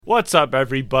What's up,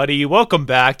 everybody? Welcome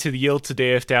back to the Yield to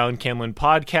Dave Down Camlin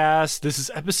podcast. This is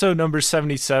episode number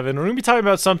 77. We're going to be talking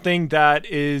about something that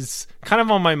is kind of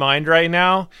on my mind right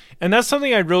now. And that's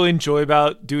something I really enjoy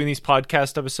about doing these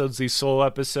podcast episodes, these solo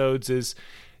episodes, is,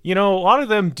 you know, a lot of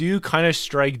them do kind of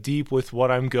strike deep with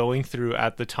what I'm going through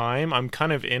at the time. I'm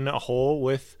kind of in a hole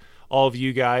with all of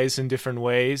you guys in different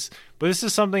ways. But this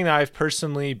is something that I've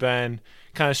personally been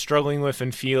kind of struggling with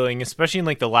and feeling, especially in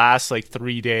like the last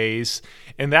 3 days.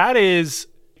 And that is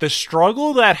the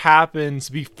struggle that happens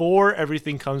before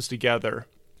everything comes together.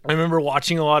 I remember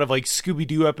watching a lot of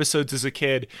Scooby-Doo episodes as a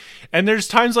kid, and there's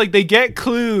times they get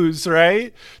clues,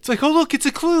 right? It's like, oh look, it's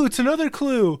a clue, it's another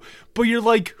clue. But you're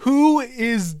like, who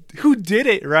did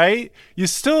it, right? You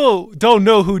still don't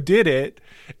know who did it.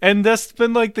 And that's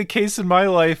been the case in my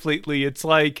life lately. It's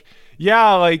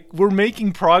we're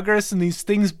making progress in these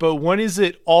things, but when is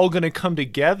it all going to come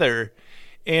together?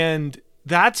 And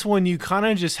that's when you kind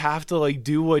of just have to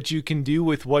do what you can do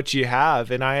with what you have.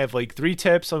 And I have 3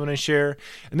 tips I'm going to share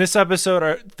in this episode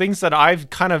are things that I've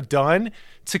kind of done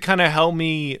to kind of help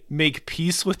me make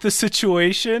peace with the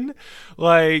situation.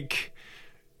 It's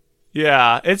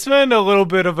been a little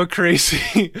bit of a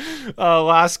crazy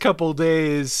last couple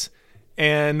days.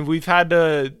 And we've had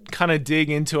to kind of dig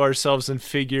into ourselves and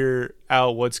figure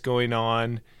out what's going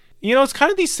on. You know, it's kind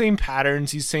of these same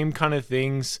patterns, these same kind of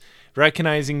things,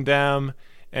 recognizing them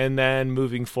and then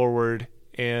moving forward.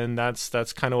 And that's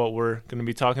kind of what we're going to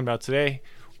be talking about today.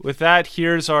 With that,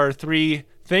 here's our 3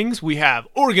 things. We have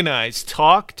organize,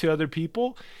 talk to other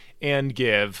people, and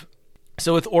give.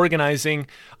 So with organizing,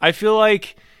 I feel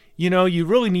you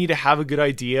really need to have a good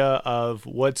idea of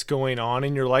what's going on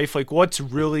in your life, what's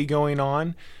really going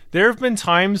on. There have been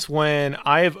times when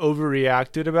I have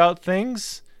overreacted about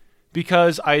things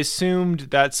because I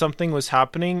assumed that something was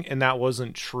happening and that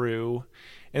wasn't true.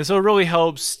 And so it really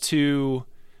helps to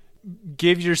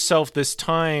give yourself this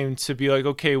time to be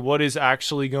okay, what is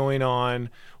actually going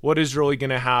on? What is really going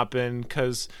to happen?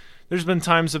 Because there's been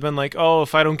times I've been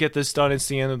if I don't get this done, it's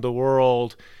the end of the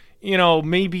world.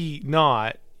 Maybe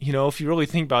not. If you really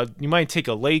think about it, you might take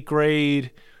a late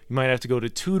grade, you might have to go to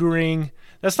tutoring.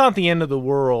 That's not the end of the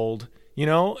world,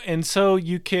 And so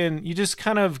you just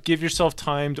kind of give yourself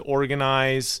time to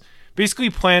organize, basically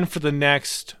plan for the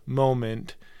next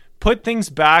moment, put things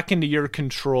back into your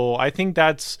control. I think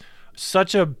that's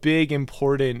such a big,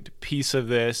 important piece of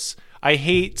this. I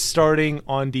hate starting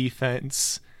on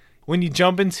defense. When you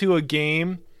jump into a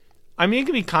game, it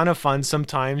can be kind of fun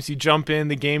sometimes. You jump in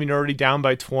the game and you're already down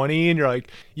by 20 and you're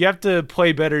you have to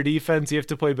play better defense. You have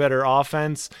to play better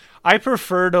offense. I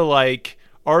prefer to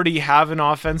already have an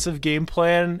offensive game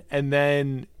plan and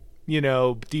then,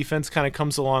 defense kind of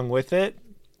comes along with it.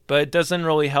 But it doesn't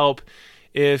really help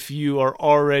if you are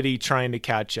already trying to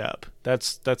catch up.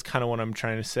 That's kind of what I'm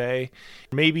trying to say.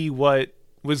 Maybe what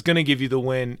was going to give you the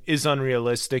win is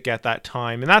unrealistic at that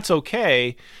time. And that's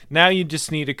okay. Now you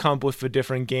just need to come up with a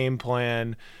different game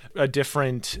plan, a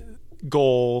different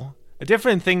goal, a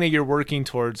different thing that you're working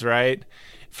towards, right?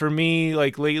 For me,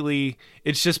 lately,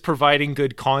 it's just providing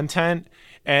good content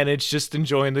and it's just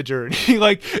enjoying the journey.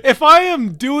 If I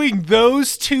am doing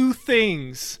those 2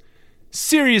 things,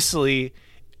 seriously,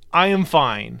 I am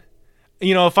fine.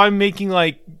 If I'm making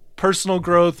personal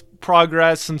growth,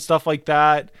 progress and stuff like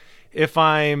that, if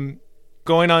I'm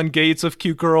going on dates with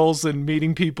cute girls and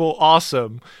meeting people,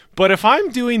 awesome. But if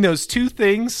I'm doing those 2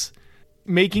 things,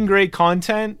 making great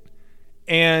content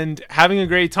and having a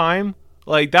great time,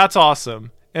 that's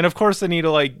awesome. And of course I need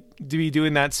to be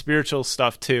doing that spiritual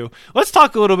stuff too. Let's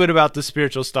talk a little bit about the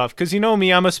spiritual stuff. Because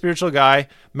me, I'm a spiritual guy,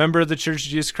 member of the Church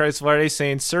of Jesus Christ of Latter-day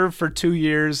Saints, served for 2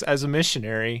 years as a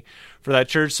missionary for that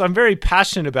church. So I'm very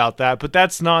passionate about that, but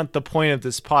that's not the point of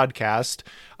this podcast.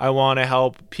 I want to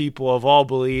help people of all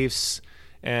beliefs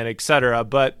and etc.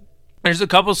 But there's a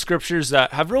couple scriptures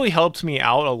that have really helped me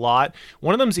out a lot.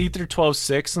 One of them is Ether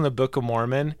 12:6 in the Book of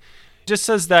Mormon. It just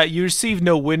says that you receive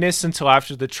no witness until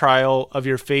after the trial of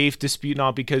your faith, dispute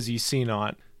not because you see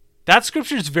not. That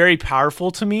scripture is very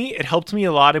powerful to me. It helped me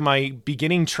a lot in my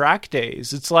beginning track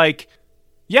days. It's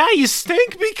yeah, you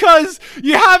stink because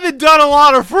you haven't done a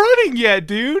lot of running yet,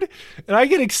 dude. And I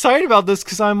get excited about this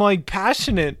because I'm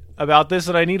passionate about this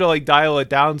and I need to dial it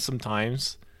down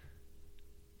sometimes.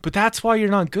 But that's why you're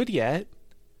not good yet.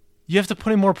 You have to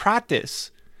put in more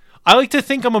practice. I like to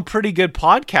think I'm a pretty good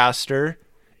podcaster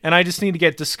and I just need to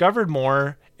get discovered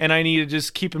more and I need to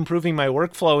just keep improving my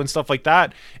workflow and stuff like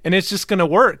that. And it's just going to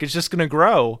work. It's just going to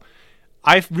grow.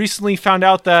 I've recently found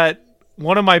out that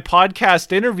one of my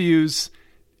podcast interviews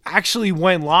actually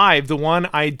went live. The one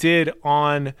I did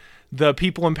on the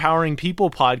People Empowering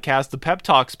People podcast, the Pep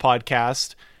Talks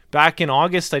podcast, Back in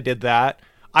August, I did that.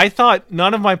 I thought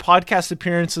none of my podcast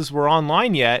appearances were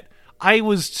online yet. I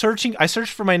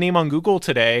searched for my name on Google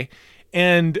today,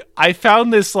 and I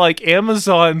found this like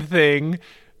Amazon thing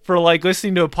for like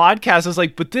listening to a podcast. I was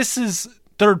like, but this is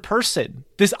third person.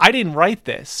 I didn't write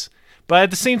this. But at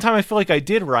the same time, I feel like I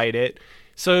did write it.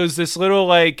 So it was this little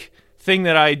like thing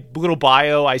little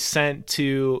bio I sent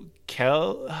to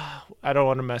Kel. I don't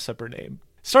want to mess up her name.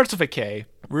 Starts with a K.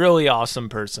 Really awesome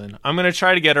person. I'm going to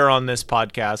try to get her on this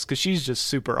podcast because she's just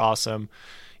super awesome.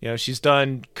 You know, she's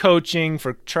done coaching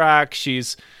for track.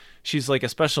 She's like a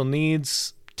special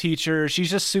needs teacher.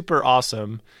 She's just super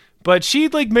awesome. But she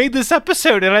like made this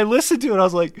episode and I listened to it. I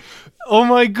was like, oh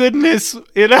my goodness,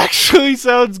 it actually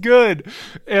sounds good.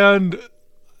 And,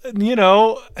 you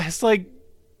know, it's like,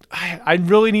 I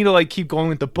really need to like keep going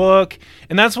with the book.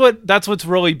 And that's what's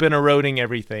really been eroding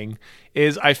everything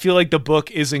is I feel like the book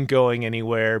isn't going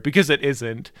anywhere because it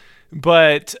isn't.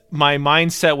 But my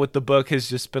mindset with the book has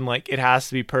just been like, it has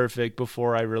to be perfect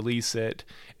before I release it.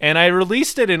 And I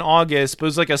released it in August, but it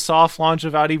was like a soft launch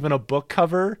without even a book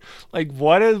cover. Like,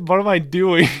 what am I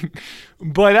doing?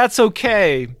 But that's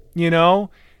okay. You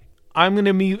know, I'm going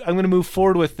to move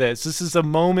forward with this. This is a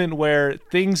moment where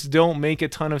things don't make a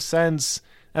ton of sense.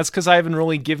 That's because I haven't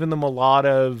really given them a lot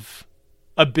of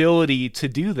ability to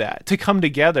do that, to come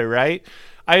together, right?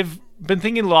 I've been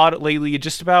thinking a lot lately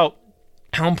just about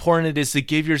how important it is to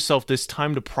give yourself this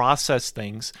time to process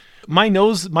things. My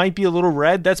nose might be a little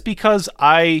red. That's because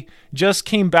I just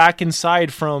came back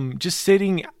inside from just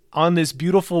sitting on this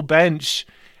beautiful bench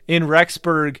in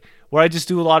Rexburg where I just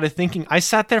do a lot of thinking. I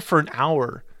sat there for an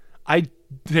hour. I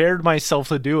dared myself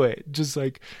to do it. Just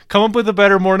like come up with a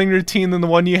better morning routine than the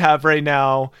one you have right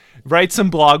now, write some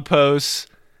blog posts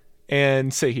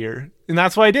and sit here. And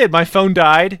that's what I did. My phone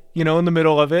died, you know, in the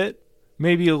middle of it,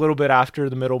 maybe a little bit after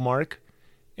the middle mark.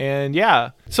 And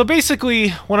yeah, so basically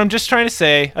what I'm just trying to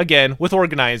say, again, with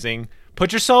organizing,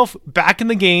 put yourself back in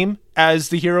the game as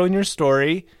the hero in your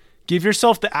story, give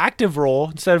yourself the active role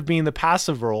instead of being the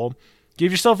passive role,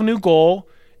 give yourself a new goal,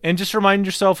 and just remind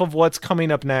yourself of what's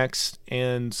coming up next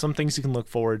and some things you can look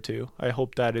forward to. I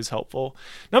hope that is helpful.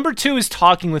 Number 2 is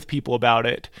talking with people about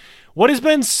it. What has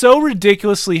been so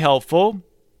ridiculously helpful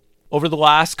over the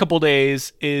last couple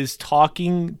days is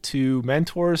talking to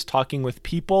mentors, talking with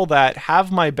people that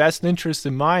have my best interest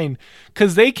in mind,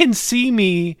 because they can see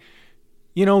me,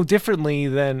 you know, differently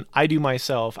than I do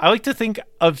myself. I like to think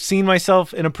of seeing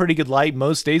myself in a pretty good light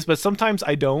most days, but sometimes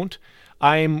I don't.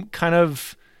 I'm kind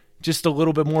of just a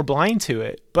little bit more blind to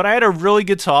it. But I had a really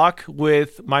good talk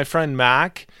with my friend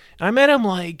Mac, and I met him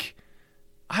like,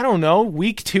 I don't know,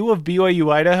 week 2 of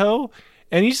BYU Idaho,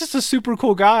 and he's just a super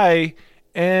cool guy.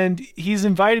 And he's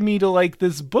invited me to like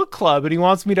this book club and he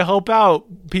wants me to help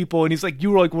out people. And he's like, you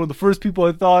were like one of the first people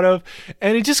I thought of.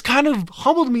 And it just kind of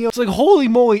humbled me. It's like, holy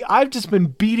moly, I've just been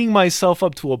beating myself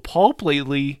up to a pulp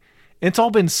lately. It's all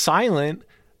been silent,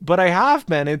 but I have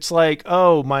been. It's like,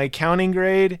 oh, my accounting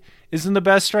grade isn't the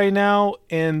best right now.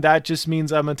 And that just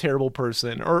means I'm a terrible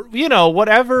person, or, you know,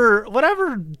 whatever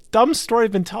dumb story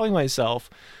I've been telling myself.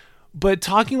 But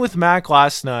talking with Mac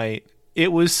last night,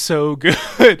 it was so good.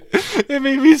 It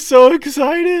made me so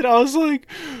excited. I was like,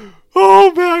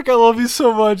 oh, Mac, I love you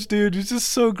so much, dude. You're just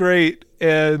so great.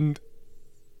 And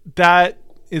that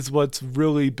is what's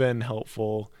really been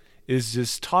helpful, is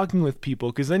just talking with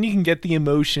people, because then you can get the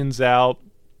emotions out.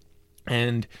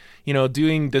 And, you know,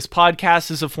 doing this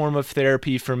podcast is a form of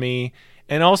therapy for me,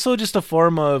 and also just a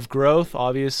form of growth,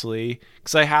 obviously,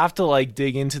 because I have to like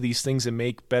dig into these things and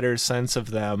make better sense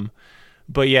of them.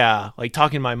 But yeah, like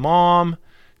talking to my mom,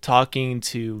 talking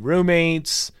to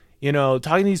roommates, you know,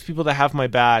 talking to these people that have my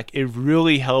back, it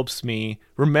really helps me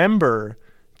remember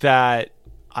that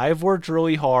I've worked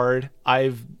really hard.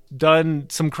 I've done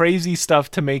some crazy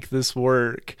stuff to make this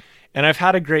work, and I've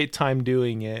had a great time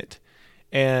doing it,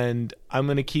 and I'm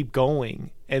going to keep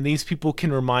going. And these people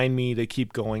can remind me to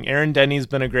keep going. Aaron Denny's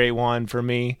been a great one for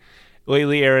me.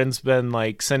 Lately, Aaron's been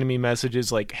like sending me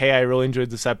messages like, hey, I really enjoyed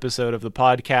this episode of the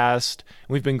podcast.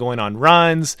 We've been going on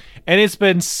runs, and it's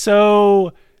been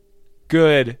so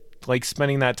good, like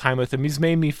spending that time with him. He's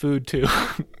made me food too.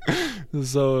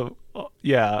 So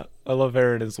yeah, I love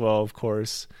Aaron as well, of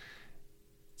course.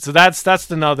 So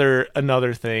that's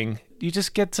another thing. You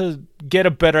just get to get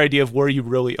a better idea of where you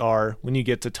really are when you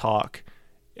get to talk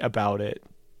about it.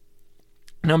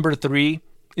 Number 3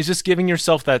 is just giving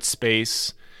yourself that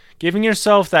space. Giving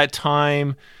yourself that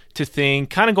time to think,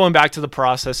 kind of going back to the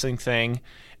processing thing.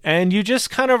 And you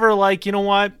just kind of are like, you know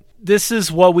what? This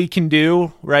is what we can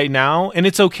do right now. And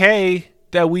it's okay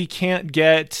that we can't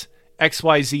get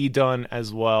XYZ done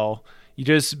as well. You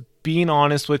just being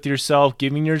honest with yourself,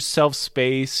 giving yourself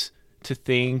space to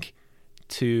think,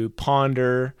 to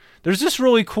ponder. There's this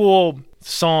really cool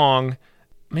song,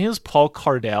 maybe it was Paul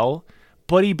Cardell,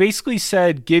 but he basically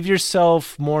said, give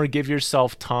yourself more, give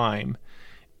yourself time.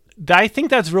 I think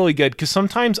that's really good because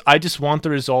sometimes I just want the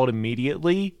result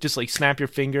immediately, just like snap your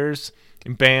fingers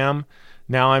and bam,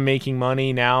 now I'm making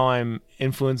money, now I'm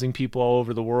influencing people all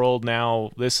over the world,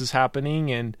 now this is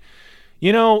happening. And,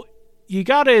 you know, you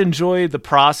got to enjoy the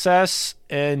process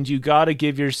and you got to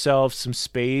give yourself some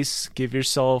space, give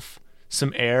yourself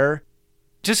some air.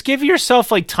 Just give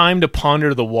yourself like time to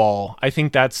ponder the wall. I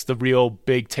think that's the real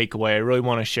big takeaway I really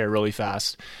want to share really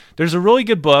fast. There's a really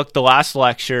good book, The Last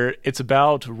Lecture. It's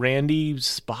about Randy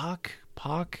Spock,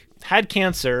 had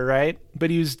cancer, right? But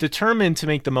he was determined to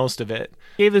make the most of it.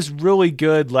 He gave this really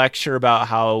good lecture about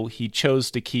how he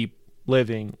chose to keep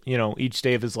living, you know, each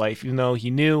day of his life, even though he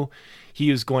knew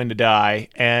he was going to die.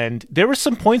 And there were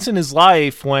some points in his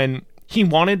life when he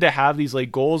wanted to have these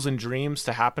like goals and dreams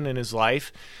to happen in his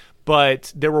life,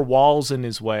 but there were walls in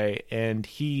his way. And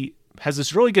he has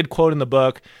this really good quote in the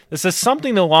book that says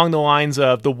something along the lines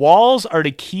of, the walls are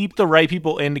to keep the right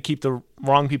people in, to keep the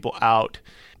wrong people out.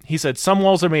 He said, some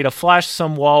walls are made of flesh,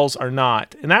 some walls are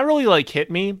not. And that really like hit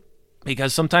me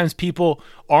because sometimes people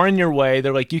are in your way.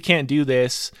 They're like, you can't do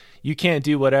this, you can't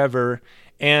do whatever.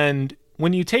 And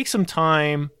when you take some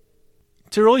time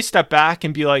to really step back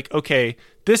and be like, okay,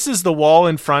 this is the wall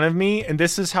in front of me and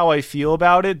this is how I feel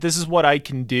about it. This is what I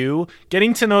can do.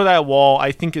 Getting to know that wall,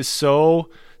 I think, is so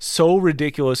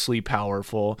ridiculously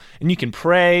powerful. And you can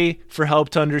pray for help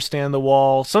to understand the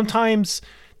wall. Sometimes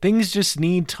things just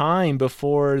need time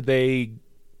before they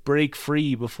break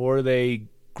free, before they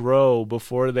grow,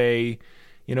 before they,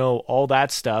 you know, all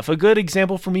that stuff. A good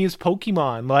example for me is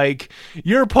Pokemon. Like,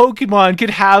 your Pokemon could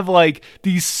have like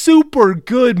these super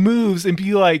good moves and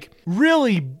be like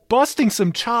really busting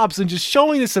some chops and just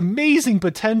showing this amazing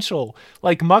potential.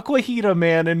 Like Makuhita,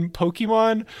 man, in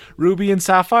Pokemon Ruby and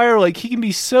Sapphire, like he can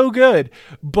be so good.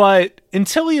 But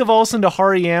until he evolves into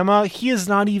Hariyama,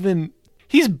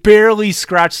 he's barely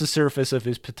scratched the surface of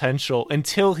his potential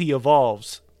until he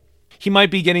evolves. He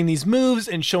might be getting these moves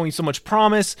and showing so much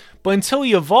promise, but until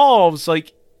he evolves,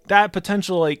 like that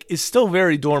potential like is still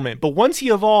very dormant. But once he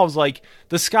evolves, like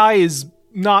the sky is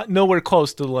not nowhere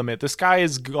close to the limit. The sky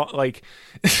is like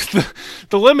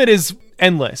the limit is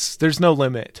endless. There's no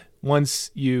limit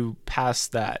once you pass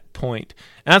that point.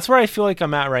 And that's where I feel like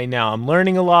I'm at right now. I'm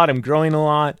learning a lot, I'm growing a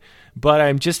lot, but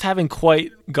I'm just haven't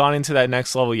quite gone into that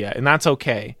next level yet. And that's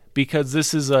okay, because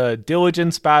this is a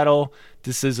diligence battle.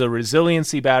 This is a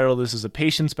resiliency battle. This is a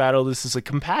patience battle. This is a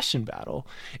compassion battle.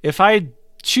 If I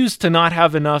choose to not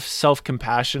have enough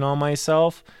self-compassion on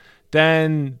myself,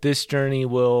 then this journey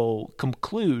will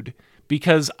conclude,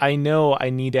 because I know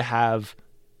I need to have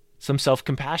some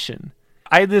self-compassion.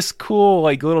 I had this cool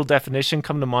like little definition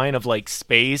come to mind of like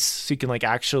space, so you can like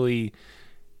actually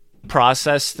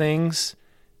process things.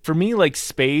 For me, like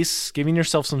space, giving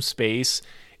yourself some space,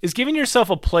 is giving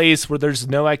yourself a place where there's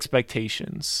no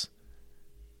expectations.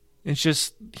 It's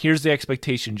just, here's the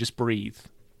expectation, just breathe.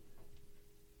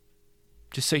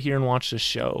 Just sit here and watch this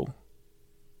show.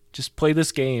 Just play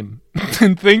this game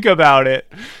and think about it.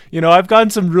 You know, I've gotten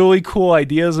some really cool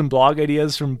ideas and blog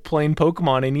ideas from playing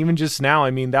Pokemon, and even just now, I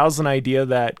mean, that was an idea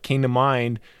that came to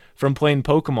mind from playing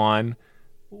Pokemon,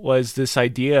 was this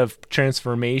idea of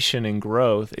transformation and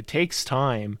growth. It takes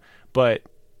time, but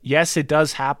yes, it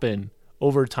does happen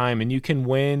over time, and you can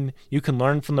win, you can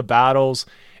learn from the battles,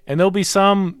 and there'll be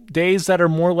some days that are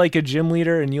more like a gym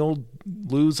leader and you'll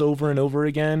lose over and over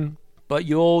again, but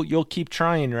you'll keep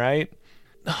trying, right?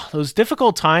 Those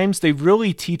difficult times, they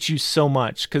really teach you so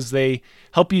much because they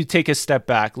help you take a step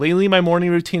back. Lately, my morning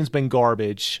routine's been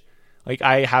garbage. Like,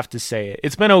 I have to say it.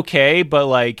 It's been okay, but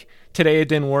like today it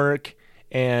didn't work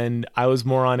and I was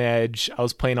more on edge. I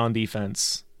was playing on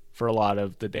defense for a lot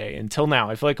of the day until now.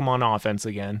 I feel like I'm on offense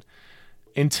again.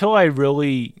 Until I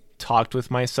really talked with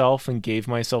myself and gave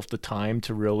myself the time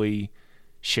to really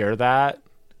share that,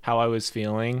 how I was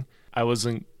feeling, I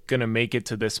wasn't going to make it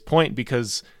to this point,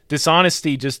 because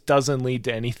dishonesty just doesn't lead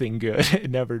to anything good.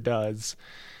 It never does.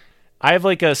 I have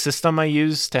like a system I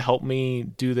use to help me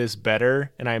do this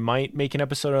better, and I might make an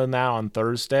episode on that on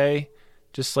Thursday,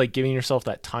 just like giving yourself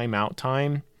that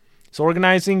time. So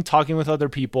organizing, talking with other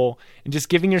people, and just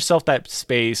giving yourself that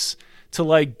space to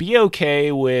like be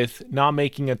okay with not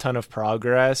making a ton of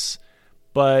progress,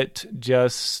 but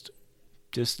just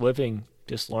living,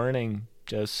 just learning,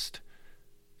 just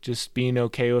being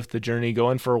okay with the journey,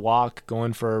 going for a walk,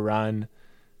 going for a run,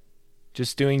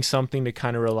 just doing something to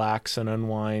kind of relax and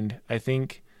unwind. I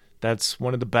think That's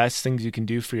one of the best things you can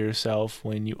do for yourself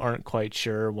when you aren't quite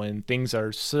sure, when things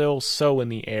are still so in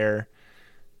the air.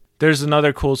 There's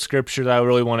another cool scripture that I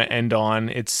really want to end on.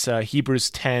 It's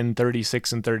Hebrews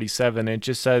 10:36 and 37. It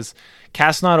just says,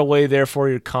 "Cast not away therefore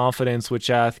your confidence, which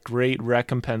hath great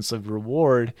recompense of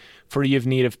reward, for ye have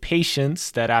need of patience,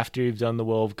 that after you've done the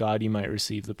will of God, you might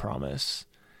receive the promise."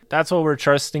 That's what we're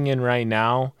trusting in right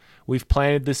now. We've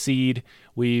planted the seed,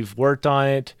 we've worked on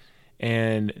it,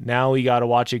 and now we got to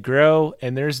watch it grow.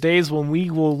 And there's days when we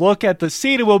will look at the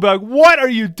seed and we'll be like, what are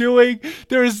you doing?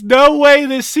 There's no way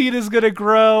this seed is going to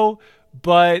grow.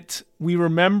 But we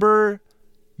remember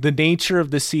the nature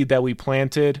of the seed that we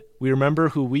planted. We remember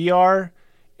who we are,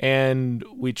 and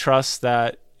we trust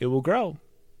that it will grow.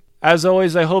 As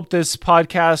always, I hope this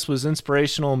podcast was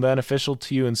inspirational and beneficial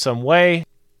to you in some way.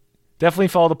 Definitely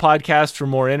follow the podcast for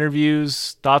more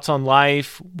interviews, thoughts on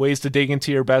life, ways to dig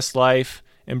into your best life,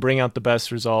 and bring out the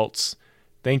best results.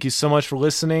 Thank you so much for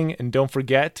listening, and don't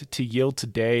forget to yield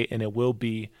today, and it will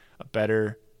be a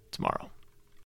better tomorrow.